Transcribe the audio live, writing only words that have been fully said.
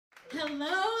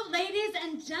Hello, ladies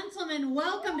and gentlemen.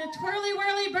 Welcome to Twirly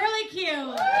Whirly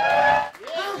Burlicue.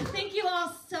 Oh, thank you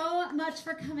all so much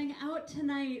for coming out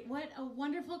tonight. What a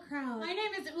wonderful crowd. My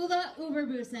name is Ula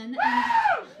Uberbusen.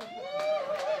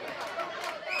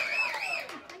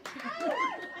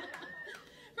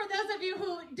 For those of you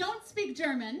who don't speak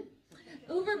German,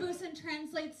 Uberbusen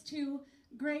translates to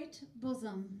great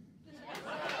bosom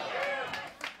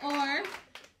or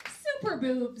super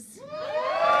boobs.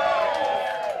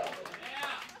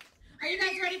 Are you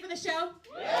guys ready for the show?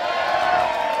 I'm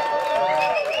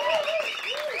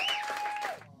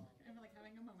like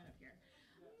having a moment up here.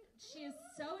 She is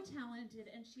so talented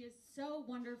and she is so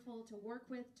wonderful to work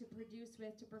with, to produce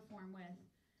with, to perform with.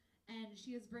 And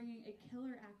she is bringing a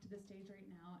killer act to the stage right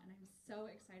now, and I'm so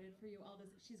excited for you all to.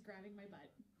 She's grabbing my butt.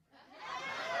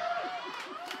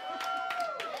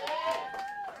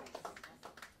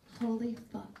 Holy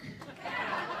fuck.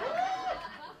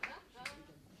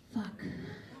 Fuck.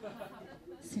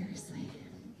 Seriously.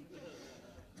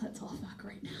 Let's all fuck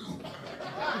right now.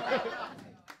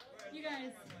 You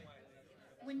guys,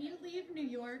 when you leave New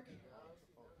York,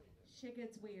 shit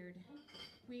gets weird.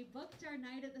 We booked our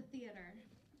night at the theater.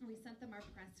 We sent them our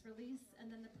press release,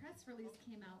 and then the press release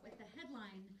came out with the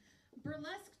headline,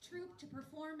 "Burlesque troupe to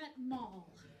perform at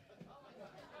mall."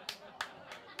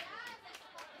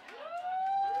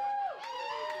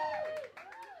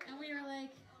 And we were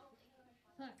like,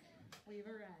 fuck, we've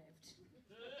arrived.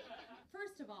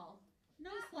 First of all,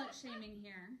 no slut shaming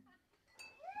here.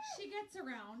 She gets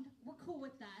around, we're cool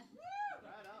with that.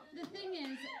 The thing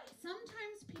is,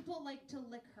 sometimes people like to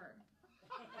lick her.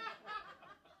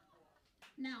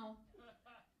 Now,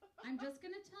 I'm just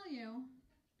gonna tell you,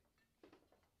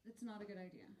 it's not a good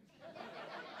idea.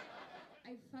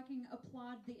 I fucking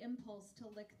applaud the impulse to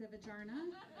lick the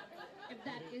vagina. If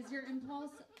that is your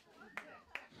impulse,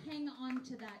 hang on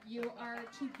to that. You are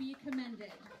to be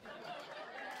commended.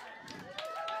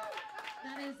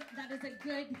 That is a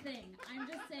good thing. I'm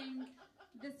just saying,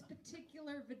 this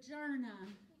particular vagina,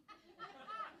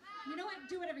 you know what?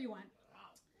 Do whatever you want.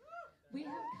 We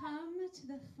have come to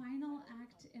the final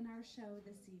act in our show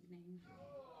this evening.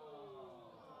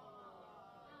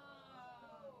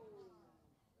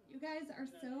 You guys are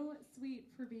so sweet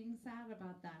for being sad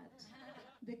about that.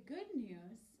 The good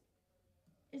news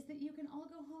is that you can all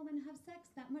go home and have sex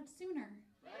that much sooner.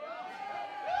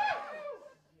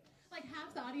 Like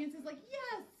half the audience is like,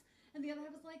 yes! And the other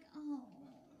half is like, oh.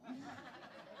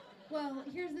 Well,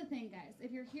 here's the thing, guys.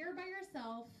 If you're here by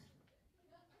yourself,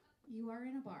 you are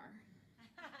in a bar.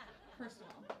 First of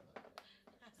all.